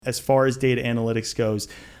As far as data analytics goes,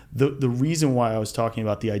 the reason why I was talking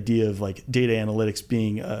about the idea of like data analytics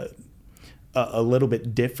being a little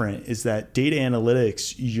bit different is that data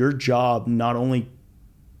analytics, your job not only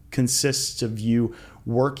consists of you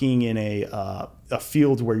working in a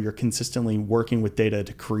field where you're consistently working with data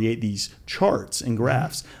to create these charts and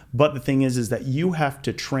graphs, but the thing is that you have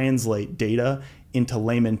to translate data into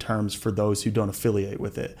layman terms for those who don't affiliate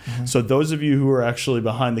with it. So those of you who are actually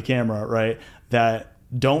behind the camera, right, that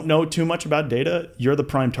don't know too much about data, you're the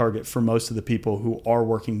prime target for most of the people who are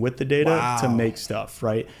working with the data to make stuff,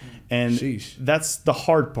 right? And that's the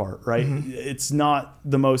hard part, right? It's not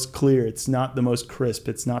the most clear. It's not the most crisp.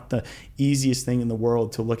 It's not the easiest thing in the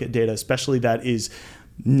world to look at data, especially that is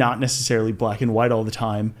not necessarily black and white all the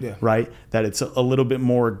time, right? That it's a little bit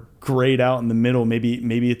more grayed out in the middle.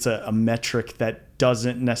 Maybe it's a metric that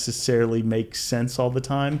doesn't necessarily make sense all the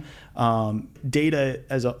time. Data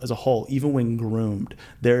as a whole, even when groomed,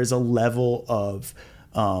 there is a level of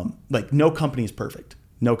like no company is perfect.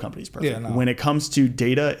 No company is perfect. When it comes to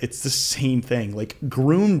data, it's the same thing. Like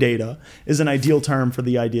groomed data is an ideal term for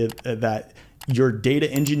the idea that your data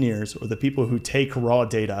engineers or the people who take raw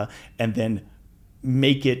data and then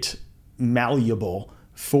make it malleable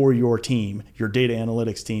for your team, your data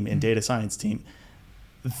analytics team and data science team,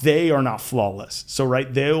 they are not flawless. So,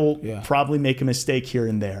 right, they'll probably make a mistake here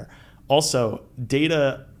and there. Also,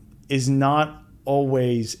 data is not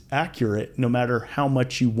always accurate, no matter how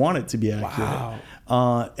much you want it to be accurate.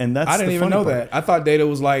 And that's I didn't the even funny know part. that. I thought data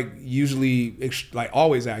was like usually like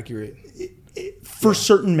always accurate. For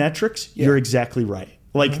certain metrics, you're exactly right.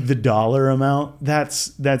 Like the dollar amount,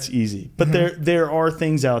 that's easy. But there are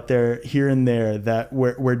things out there here and there that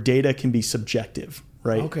where data can be subjective,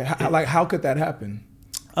 right? Okay, how could that happen?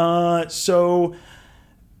 So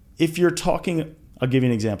if you're talking, I'll give you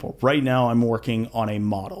an example. Right now I'm working on a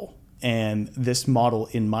model, and this model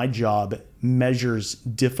in my job measures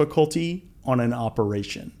difficulty on an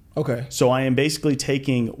operation. Okay. So I am basically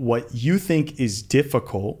taking what you think is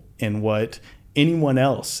difficult and what anyone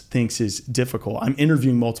else thinks is difficult. I'm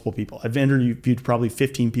interviewing multiple people. I've interviewed probably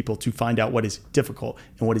 15 people to find out what is difficult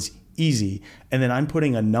and what is easy. And then I'm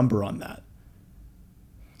putting a number on that.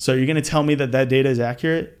 So you're going to tell me that data is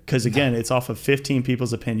accurate? Because again, it's off of 15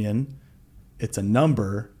 people's opinion. It's a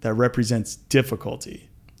number that represents difficulty.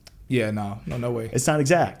 Yeah, no way. It's not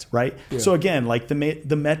exact, right? Yeah. So again, like the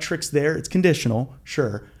metrics there, it's conditional.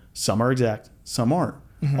 Sure, some are exact, some aren't.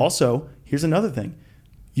 Also, here's another thing.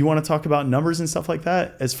 You want to talk about numbers and stuff like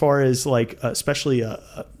that, as far as like, especially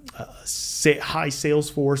a high sales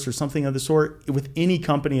force or something of the sort, with any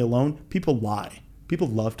company alone, people lie. People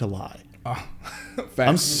love to lie.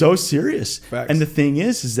 I'm so serious. Facts. And the thing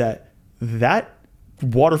is that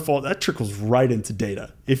waterfall, that trickles right into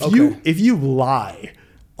data. If you lie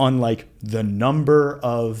on like the number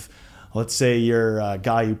of, let's say you're a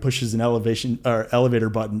guy who pushes an elevator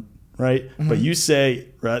button, right? But you say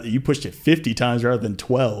you pushed it 50 times rather than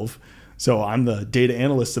 12. So I'm the data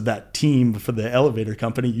analyst of that team for the elevator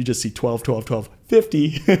company. You just see 12, 12, 12,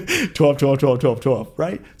 50, 12, 12, 12, 12, 12,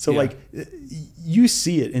 right? So like you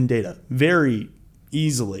see it in data very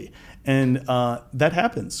easily. And that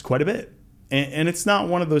happens quite a bit. And it's not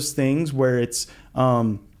one of those things where it's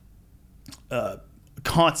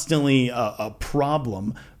constantly a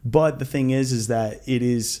problem. But the thing is that it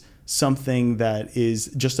is something that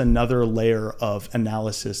is just another layer of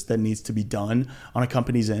analysis that needs to be done on a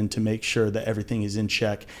company's end to make sure that everything is in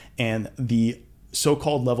check. And the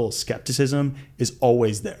so-called level of skepticism is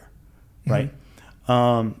always there, right?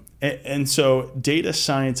 And so data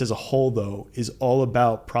science as a whole, though, is all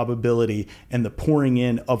about probability and the pouring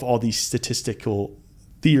in of all these statistical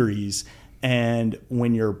theories. And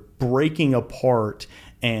when you're breaking apart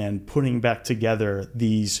and putting back together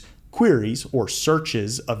these queries or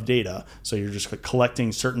searches of data, so you're just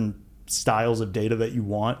collecting certain styles of data that you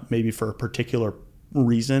want, maybe for a particular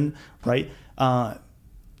reason, right?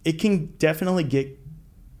 It can definitely get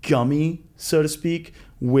gummy, so to speak,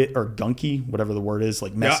 or gunky, whatever the word is,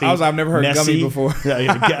 like messy. Yeah, I've never heard messy, gummy before.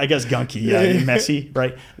 I guess gunky, messy,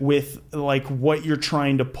 right? With like what you're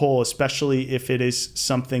trying to pull, especially if it is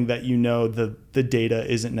something that you know the data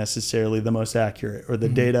isn't necessarily the most accurate, or the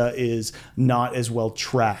data is not as well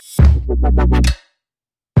tracked.